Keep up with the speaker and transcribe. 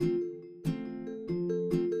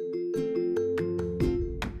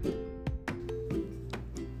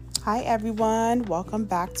Hi everyone, welcome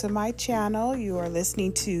back to my channel. You are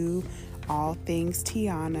listening to All Things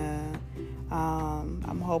Tiana.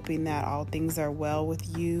 I'm hoping that all things are well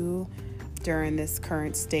with you during this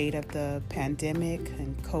current state of the pandemic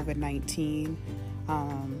and COVID-19.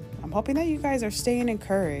 I'm hoping that you guys are staying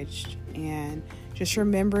encouraged and just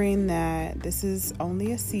remembering that this is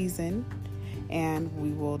only a season and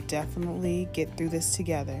we will definitely get through this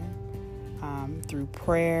together through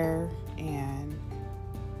prayer and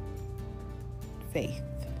faith.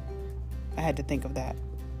 I had to think of that.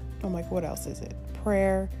 I'm like, what else is it?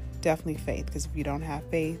 Prayer, definitely faith. Because if you don't have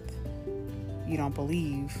faith, you don't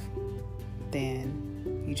believe,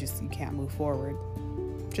 then you can't move forward.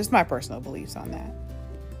 Just my personal beliefs on that.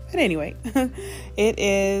 But anyway, it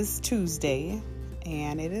is Tuesday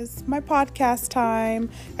and it is my podcast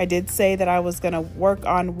time. I did say that I was going to work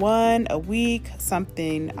on one a week,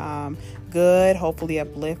 something good, hopefully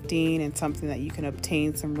uplifting, and something that you can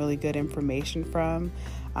obtain some really good information from.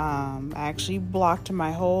 I actually blocked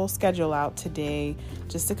my whole schedule out today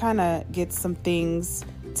just to kind of get some things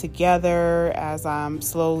together as I'm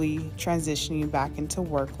slowly transitioning back into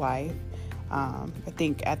work life. I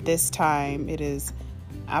think at this time it is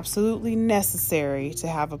absolutely necessary to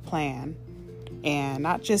have a plan and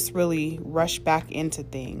not just really rush back into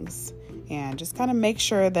things, and just kind of make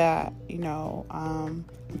sure that, I'm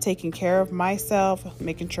taking care of myself,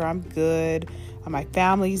 making sure I'm good, my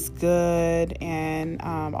family's good, and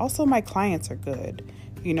also my clients are good,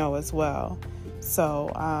 as well.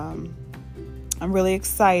 So I'm really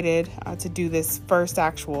excited to do this first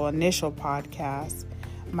actual initial podcast.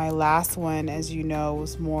 My last one, as you know,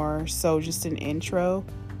 was more so just an intro,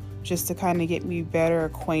 just to kind of get me better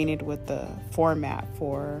acquainted with the format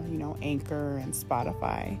for, Anchor and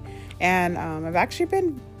Spotify. And I've actually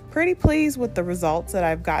been pretty pleased with the results that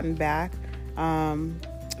I've gotten back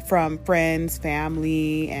from friends,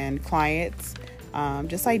 family, and clients.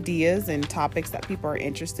 Just ideas and topics that people are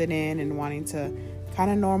interested in and wanting to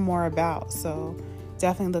kind of know more about. So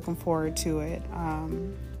definitely looking forward to it.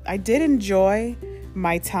 I did enjoy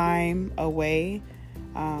my time away.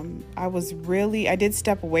 I did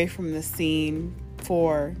step away from the scene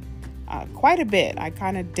for quite a bit. I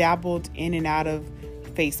kind of dabbled in and out of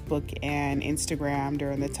Facebook and Instagram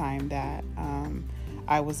during the time that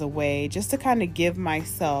I was away, just to kind of give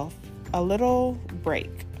myself a little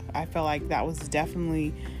break. I felt like that was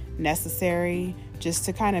definitely necessary, just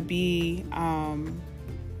to kind of be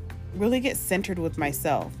really get centered with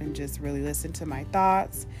myself and just really listen to my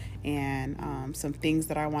thoughts and some things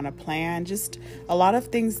that I want to plan. Just a lot of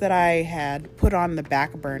things that I had put on the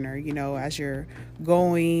back burner, as you're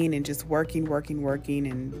going and just working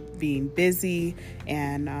and being busy,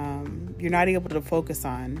 and you're not able to focus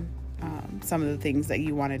on some of the things that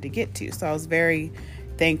you wanted to get to. So I was very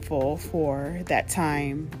thankful for that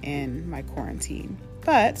time in my quarantine.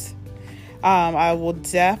 But I will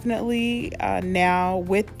definitely now,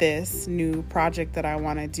 with this new project that I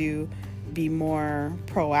want to do, be more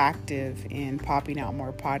proactive in popping out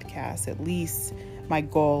more podcasts. At least my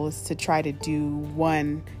goal is to try to do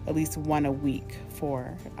at least one a week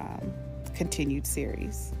for continued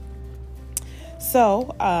series.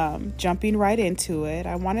 So jumping right into it,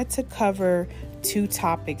 I wanted to cover two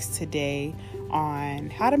topics today on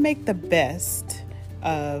how to make the best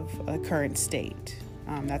of a current state.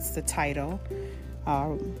 That's the title.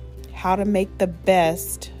 How to make the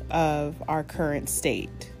best of our current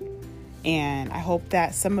state. And I hope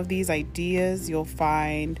that some of these ideas you'll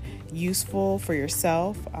find useful for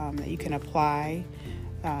yourself, that you can apply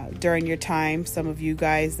during your time. Some of you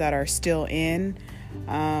guys that are still in,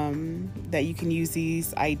 that you can use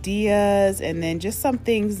these ideas, and then just some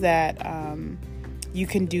things that you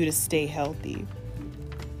can do to stay healthy.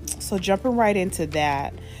 So jumping right into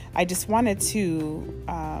that, I just wanted to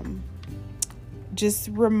just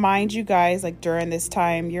remind you guys, like, during this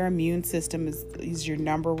time, your immune system is your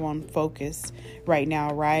number one focus right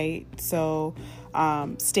now, right? So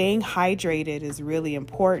staying hydrated is really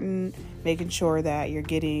important, making sure that you're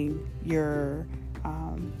getting your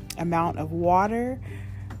amount of water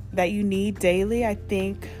that you need daily. I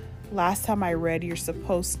think last time I read, you're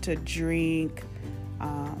supposed to drink,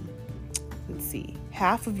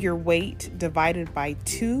 half of your weight divided by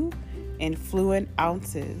 2 in fluid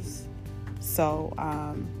ounces. So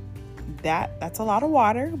that's a lot of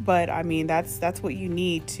water, but I mean that's what you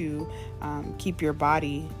need to keep your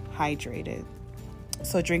body hydrated.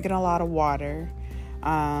 So drinking a lot of water,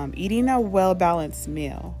 eating a well-balanced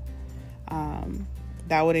meal.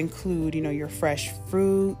 That would include, your fresh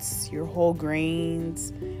fruits, your whole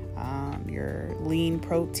grains, your lean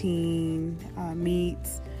protein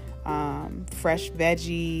meats, fresh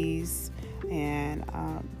veggies, And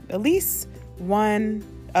at least one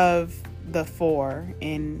of the 4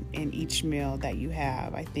 in each meal that you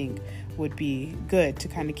have, I think would be good to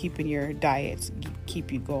kind of keep in your diet,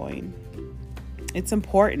 keep you going. It's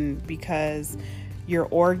important because your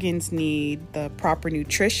organs need the proper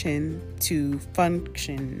nutrition to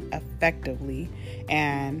function effectively,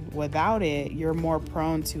 and without it, you're more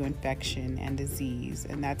prone to infection and disease,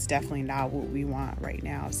 and that's definitely not what we want right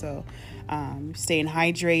now. So staying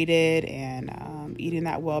hydrated and eating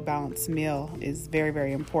that well-balanced meal is very,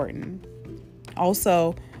 very important.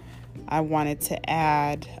 Also, I wanted to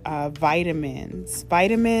add vitamins.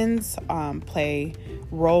 Vitamins play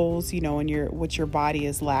roles, in what your body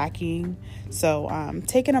is lacking. So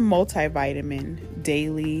taking a multivitamin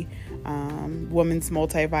daily, women's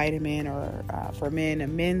multivitamin, or for men, a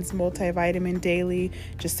men's multivitamin daily,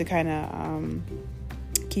 just to kind of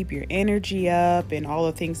keep your energy up and all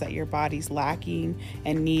the things that your body's lacking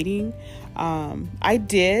and needing. I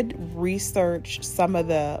did research some of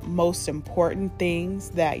the most important things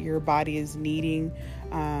that your body is needing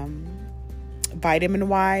vitamin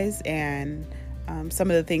wise, and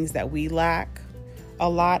some of the things that we lack a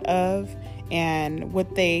lot of. And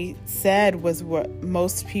what they said was what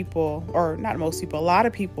most people, or not most people, a lot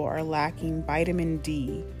of people are lacking vitamin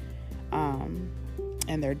D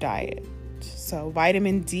in their diet. So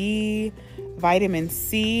vitamin D, vitamin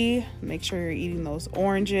C, make sure you're eating those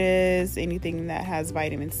oranges, anything that has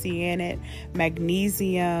vitamin C in it,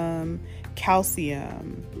 magnesium,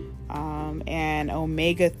 calcium, and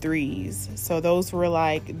omega-3s. So those were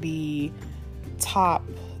like the top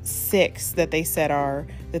 6 that they said are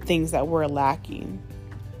the things that we're lacking.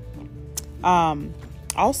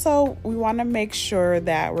 Also, we want to make sure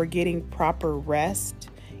that we're getting proper rest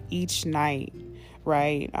each night,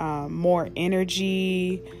 right? More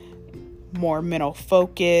energy, more mental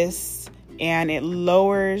focus, and it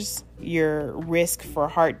lowers your risk for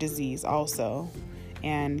heart disease also.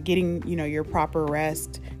 And getting, your proper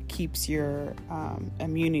rest keeps your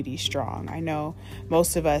immunity strong. I know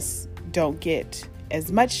most of us don't get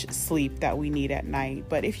as much sleep that we need at night,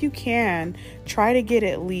 but if you can, try to get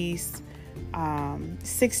at least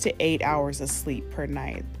 6 to 8 hours of sleep per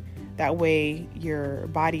night. That way your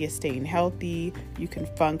body is staying healthy, you can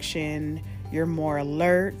function, you're more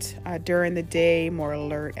alert during the day, more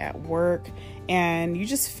alert at work, and you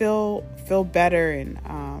just feel better and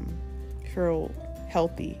feel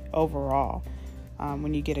healthy overall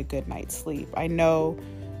when you get a good night's sleep. I know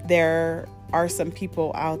there are some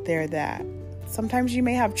people out there that sometimes you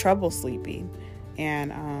may have trouble sleeping,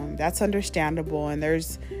 and that's understandable, and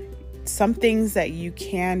there's some things that you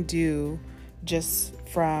can do just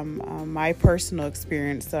from my personal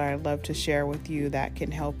experience that I'd love to share with you that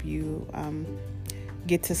can help you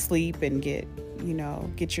get to sleep and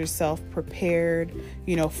get yourself prepared,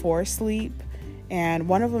 for sleep. And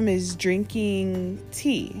one of them is drinking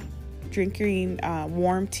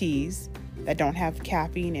warm teas that don't have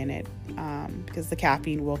caffeine in it, because the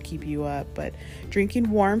caffeine will keep you up. But drinking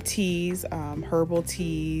warm teas, herbal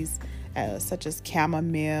teas, such as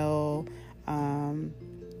chamomile.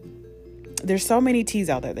 There's so many teas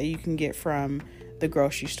out there that you can get from the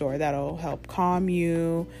grocery store that'll help calm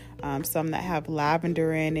you. Some that have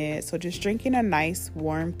lavender in it. So just drinking a nice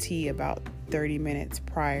warm tea about 30 minutes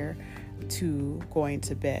prior to going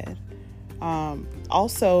to bed.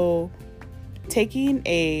 Also, taking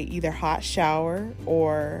a either hot shower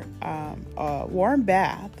or a warm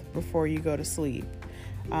bath before you go to sleep.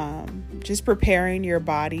 Just preparing your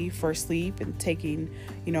body for sleep and taking,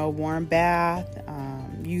 a warm bath.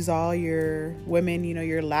 Use all your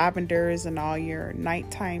your lavenders and all your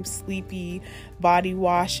nighttime sleepy body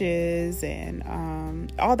washes and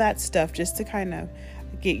all that stuff, just to kind of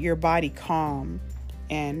get your body calm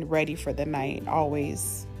and ready for the night.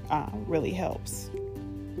 Always really helps.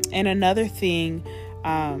 And another thing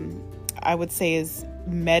I would say is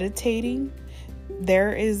meditating.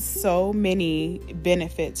 There is so many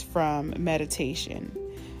benefits from meditation.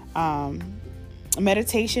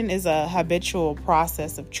 Meditation is a habitual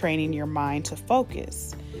process of training your mind to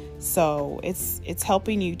focus. So it's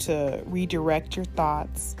helping you to redirect your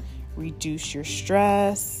thoughts, reduce your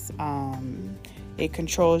stress. It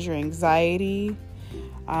controls your anxiety.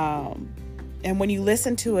 And when you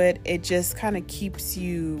listen to it, it just kind of keeps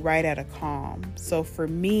you right at a calm. So for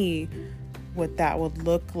me, what that would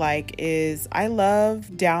look like is I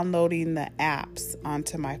love downloading the apps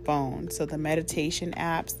onto my phone. So the meditation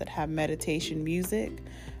apps that have meditation music.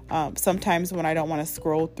 Sometimes when I don't want to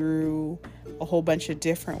scroll through a whole bunch of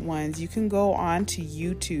different ones, you can go on to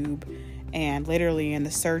YouTube and literally in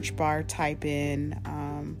the search bar type in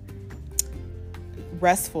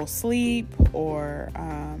restful sleep or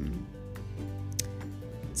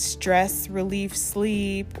stress relief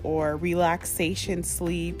sleep or relaxation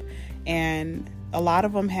sleep. And a lot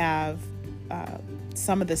of them have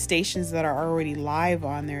some of the stations that are already live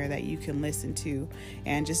on there that you can listen to,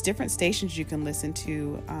 and just different stations you can listen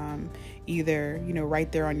to, either,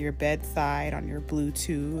 right there on your bedside, on your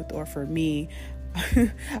Bluetooth, or for me,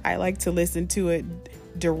 I like to listen to it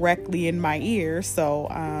directly in my ear. So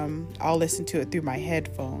I'll listen to it through my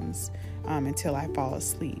headphones until I fall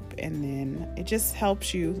asleep. And then it just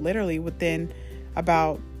helps you literally within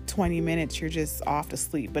about 20 minutes, you're just off to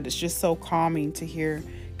sleep. But it's just so calming to hear,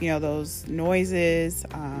 those noises.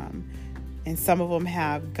 And some of them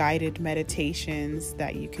have guided meditations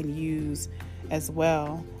that you can use as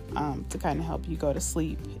well to kind of help you go to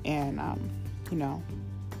sleep and,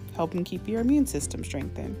 helping keep your immune system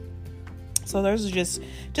strengthened. So there's just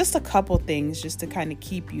a couple things just to kind of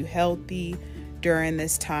keep you healthy during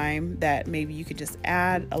this time that maybe you could just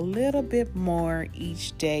add a little bit more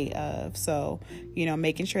each day of. So,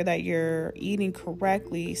 making sure that you're eating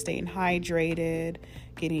correctly, staying hydrated,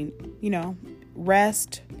 getting,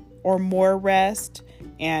 rest or more rest,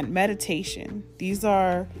 and meditation. These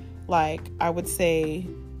are, I would say,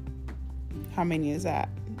 how many is that?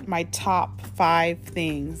 My top 5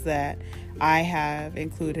 things that I have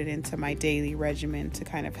included into my daily regimen to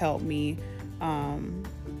kind of help me,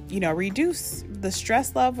 reduce the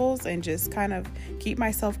stress levels and just kind of keep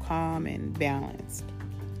myself calm and balanced.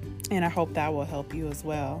 And I hope that will help you as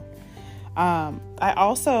well. I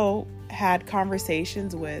also had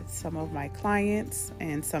conversations with some of my clients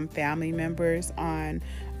and some family members on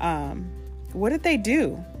what did they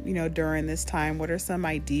do, during this time? What are some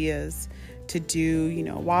ideas to do,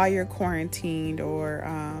 while you're quarantined or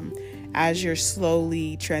as you're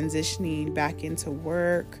slowly transitioning back into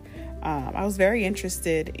work? I was very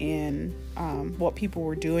interested in what people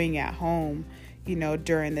were doing at home,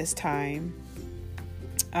 during this time.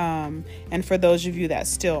 And for those of you that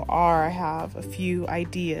still are, I have a few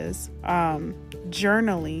ideas.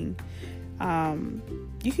 Journaling.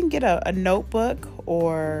 You can get a notebook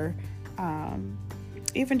or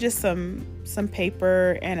even just some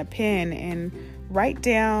paper and a pen and write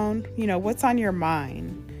down, what's on your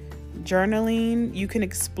mind. Journaling, you can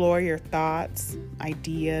explore your thoughts,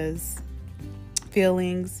 ideas,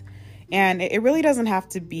 feelings, and it really doesn't have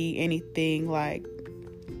to be anything like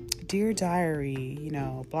Dear Diary,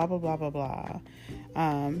 blah, blah, blah, blah, blah.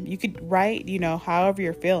 You could write, however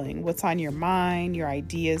you're feeling, what's on your mind, your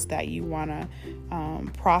ideas that you want to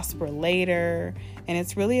prosper later. And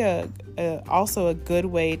it's really also a good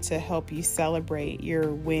way to help you celebrate your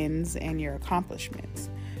wins and your accomplishments.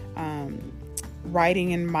 Writing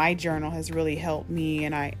in my journal has really helped me,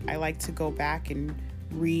 and I like to go back and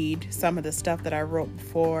read some of the stuff that I wrote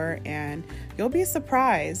before, and you'll be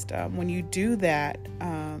surprised when you do that,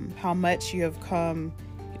 how much you have come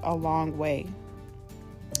a long way.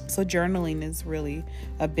 So journaling is really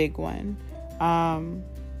a big one.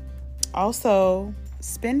 Also,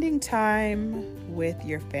 spending time with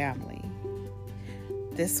your family.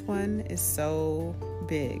 This one is so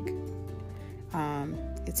big.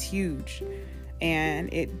 It's huge.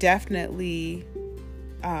 And it definitely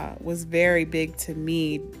was very big to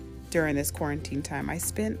me during this quarantine time. I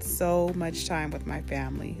spent so much time with my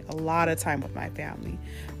family, a lot of time with my family.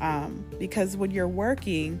 Because when you're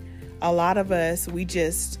working, a lot of us, we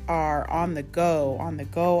just are on the go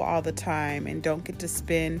all the time and don't get to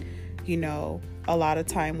spend, a lot of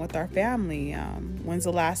time with our family. When's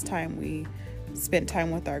the last time we spent time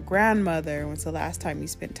with our grandmother? When's the last time you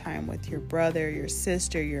spent time with your brother, your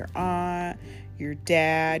sister, your aunt, your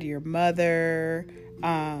dad, your mother,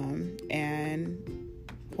 and,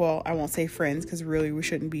 well, I won't say friends because really we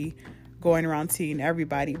shouldn't be going around seeing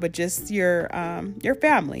everybody, but just your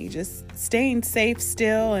family, just staying safe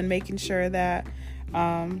still and making sure that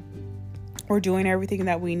we're doing everything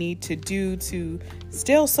that we need to do to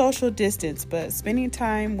still social distance, but spending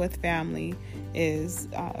time with family is,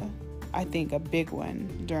 I think, a big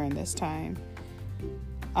one during this time.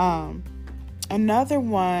 Another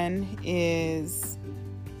one is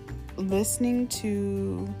listening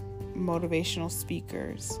to motivational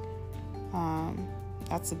speakers.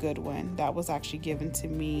 That's a good one. That was actually given to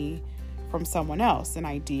me from someone else, an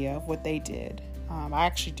idea of what they did. I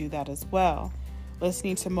actually do that as well.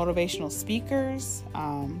 Listening to motivational speakers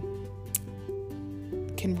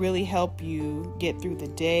can really help you get through the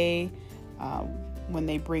day when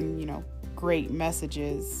they bring, great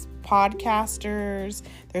messages. Podcasters,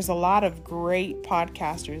 there's a lot of great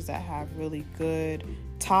podcasters that have really good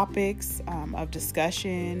topics of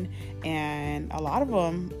discussion, and a lot of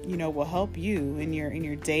them, will help you in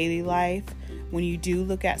your daily life. When you do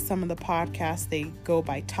look at some of the podcasts, they go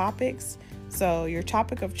by topics. So your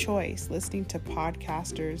topic of choice, listening to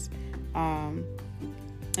podcasters,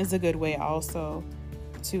 is a good way also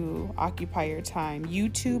to occupy your time.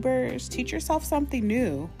 YouTubers, teach yourself something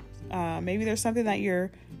new. Maybe there's something that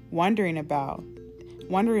you're wondering about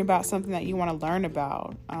something that you want to learn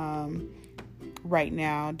about right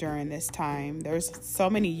now during this time. There's so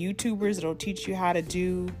many YouTubers that'll teach you how to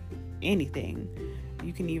do anything.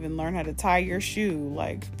 You can even learn how to tie your shoe,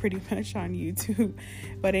 like pretty much on YouTube.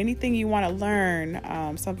 But anything you want to learn,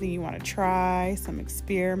 something you want to try, some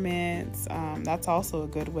experiments, that's also a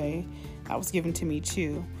good way. That was given to me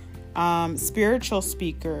too. Spiritual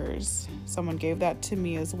speakers, someone gave that to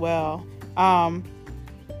me as well. Kind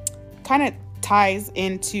of ties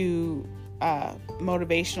into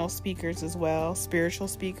motivational speakers as well, spiritual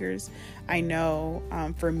speakers. I know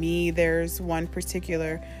for me, there's one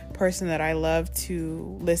particular person that I love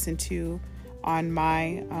to listen to on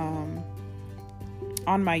my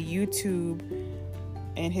YouTube,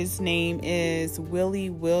 and his name is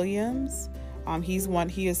Willie Williams. He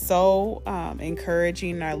is so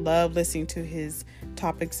encouraging. I love listening to his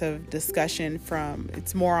topics of discussion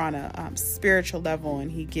it's more on a spiritual level,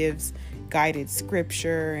 and he gives guided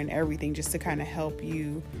scripture and everything just to kind of help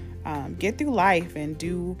you get through life and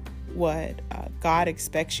do what God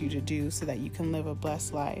expects you to do so that you can live a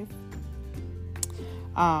blessed life.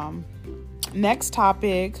 Next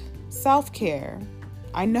topic, self-care.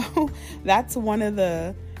 I know that's one of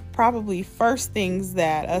the probably first things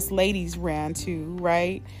that us ladies ran to,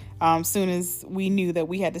 right? Soon as we knew that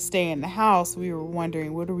we had to stay in the house, we were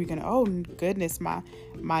wondering, what are we gonna, oh goodness, my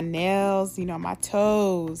nails, my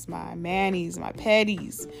toes, my manis, my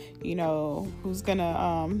petties, who's gonna,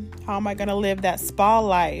 how am I gonna live that spa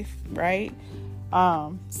life, right?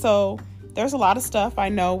 So there's a lot of stuff. I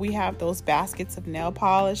know we have those baskets of nail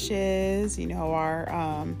polishes,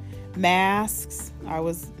 our masks. I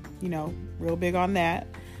was, real big on that.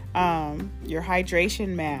 Your hydration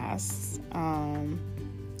masks,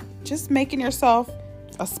 just making yourself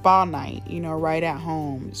a spa night, right at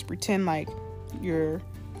home. Just pretend like you're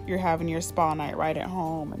having your spa night right at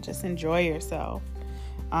home and just enjoy yourself,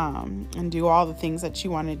 and do all the things that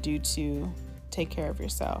you want to do to take care of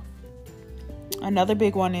yourself. Another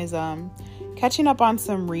big one is catching up on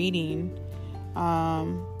some reading,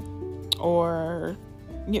 or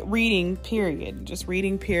reading period. Just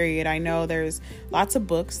reading period. I know there's lots of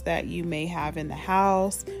books that you may have in the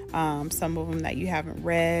house, some of them that you haven't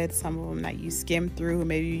read, some of them that you skimmed through and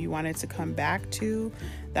maybe you wanted to come back to.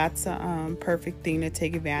 That's a perfect thing to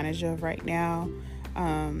take advantage of right now.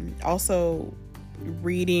 Also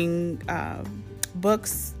reading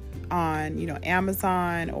books on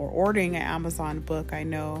Amazon, or ordering an Amazon book. I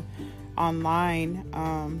know online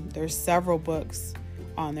there's several books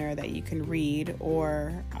on there that you can read,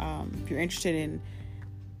 or if you're interested in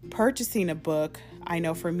purchasing a book, I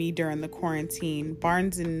know for me during the quarantine,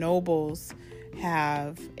 Barnes and Nobles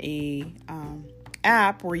have a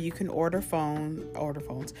app where you can order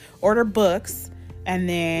books, and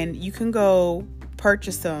then you can go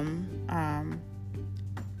purchase them.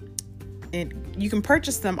 You can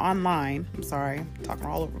purchase them online. I'm sorry, I'm talking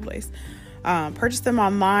all over the place. Purchase them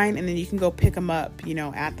online, and then you can go pick them up,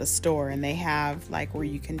 at the store, and they have like where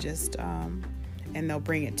you can just, and they'll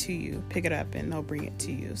bring it to you, pick it up and they'll bring it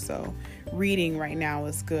to you. So reading right now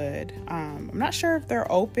is good. I'm not sure if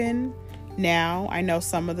they're open now. I know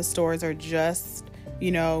some of the stores are just,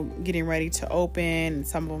 getting ready to open, and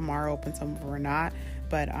some of them are open, some of them are not.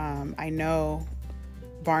 But, I know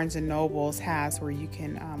Barnes and Nobles has where you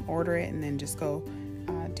can, order it and then just go,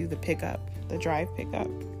 do the drive pickup.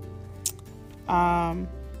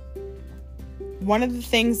 One of the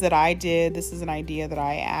things that I did, this is an idea that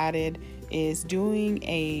I added, is doing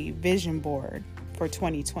a vision board for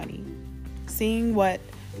 2020, seeing what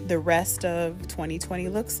the rest of 2020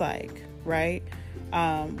 looks like, right?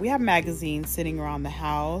 We have magazines sitting around the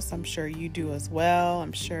house. I'm sure you do as well.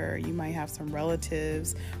 I'm sure you might have some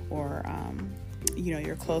relatives, or,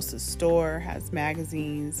 your closest store has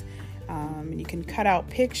magazines. And you can cut out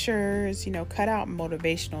pictures, cut out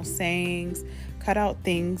motivational sayings, cut out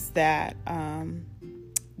things that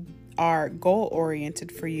are goal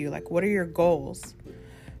oriented for you. Like, what are your goals?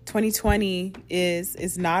 2020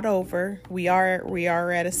 is not over. We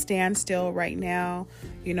are at a standstill right now,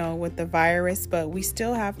 with the virus, but we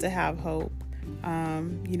still have to have hope.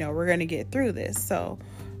 We're going to get through this. So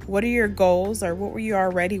what are your goals, or what were you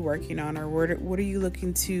already working on, or what are you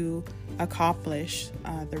looking to accomplish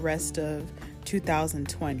the rest of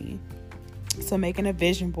 2020? So making a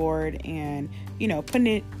vision board and,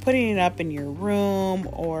 putting it up in your room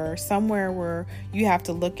or somewhere where you have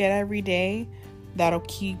to look at every day, that'll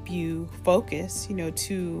keep you focused,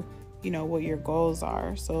 to what your goals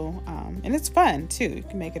are. So, and it's fun too. You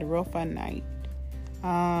can make it a real fun night.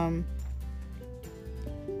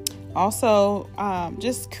 Also,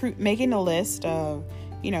 just making a list of,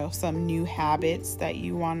 some new habits that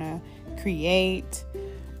you want to create.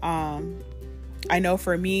 I know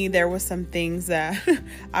for me, there was some things that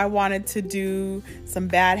I wanted to do, some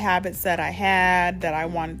bad habits that I had that I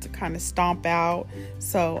wanted to kind of stomp out.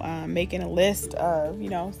 So, making a list of,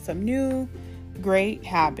 some new great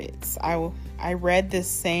habits. I read this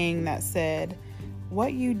saying that said,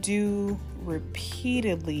 what you do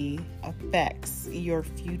repeatedly affects your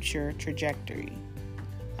future trajectory.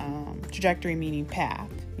 Trajectory meaning path,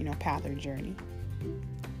 path or journey.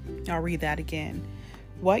 I'll read that again.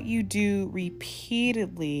 What you do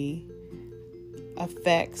repeatedly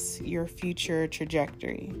affects your future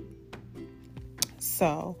trajectory.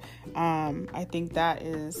 So, I think that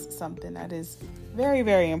is something that is very,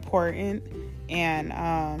 very important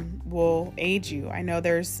and will aid you. I know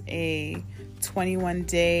there's a 21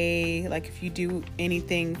 day, like if you do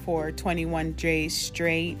anything for 21 days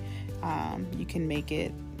straight, you can make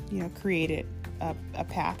it, create it a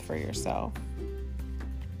path for yourself.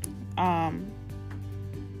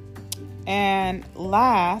 And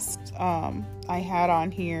last, I had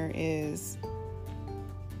on here is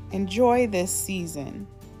enjoy this season.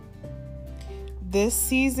 This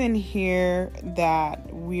season here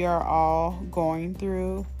that we are all going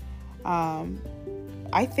through,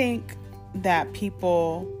 I think that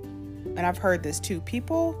people, and I've heard this too,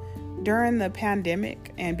 people during the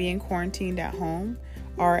pandemic and being quarantined at home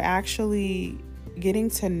are actually getting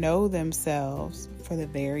to know themselves for the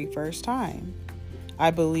very first time.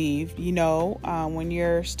 I believe, when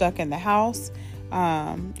you're stuck in the house,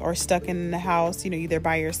 or stuck in the house, either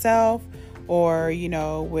by yourself or,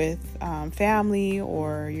 with family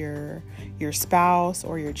or your spouse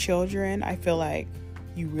or your children, I feel like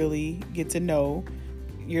you really get to know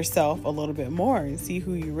yourself a little bit more and see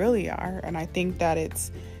who you really are. And I think that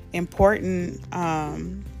it's important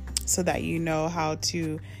so that you know how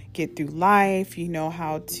to get through life,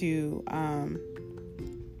 how to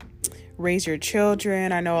raise your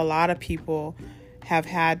children. I know a lot of people have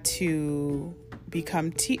had to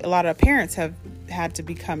become a lot of parents have had to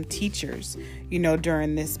become teachers,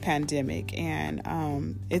 during this pandemic, and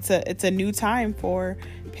it's a new time for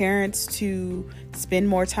parents to spend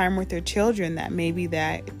more time with their children that maybe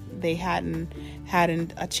that they hadn't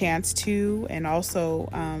a chance to, and also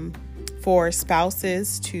for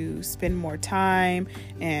spouses to spend more time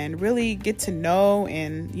and really get to know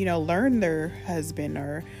and learn their husband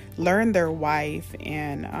or learn their wife,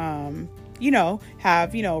 and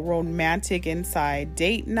have romantic inside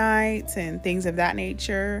date nights and things of that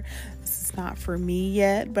nature. This is not for me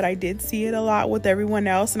yet, but I did see it a lot with everyone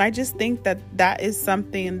else, and I just think that is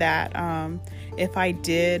something that if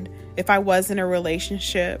I was in a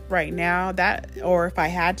relationship right now, or if I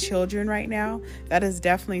had children right now, that is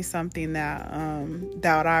definitely something that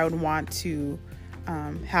I would want to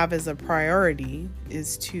have as a priority,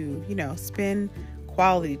 is to spend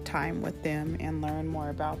quality time with them and learn more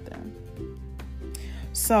about them.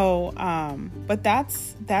 So, but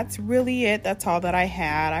that's really it. That's all that I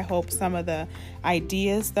had. I hope some of the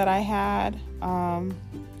ideas that I had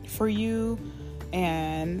for you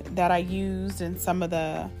and that I used, and some of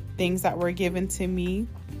the things that were given to me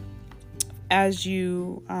as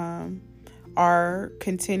you are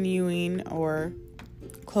continuing or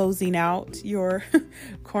closing out your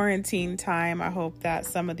quarantine time. I hope that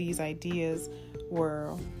some of these ideas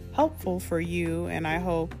were helpful for you, and I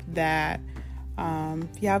hope that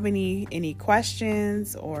if you have any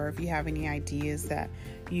questions, or if you have any ideas that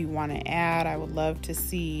you want to add, I would love to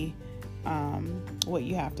see what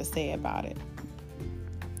you have to say about it.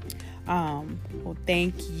 Well,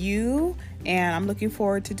 thank you, and I'm looking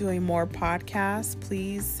forward to doing more podcasts.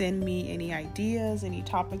 Please send me any ideas, any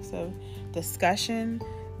topics of discussion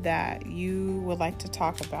that you would like to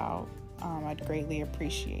talk about. I'd greatly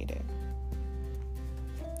appreciate it.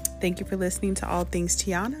 Thank you for listening to All Things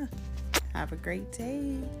Tiana. Have a great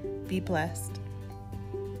day. Be blessed.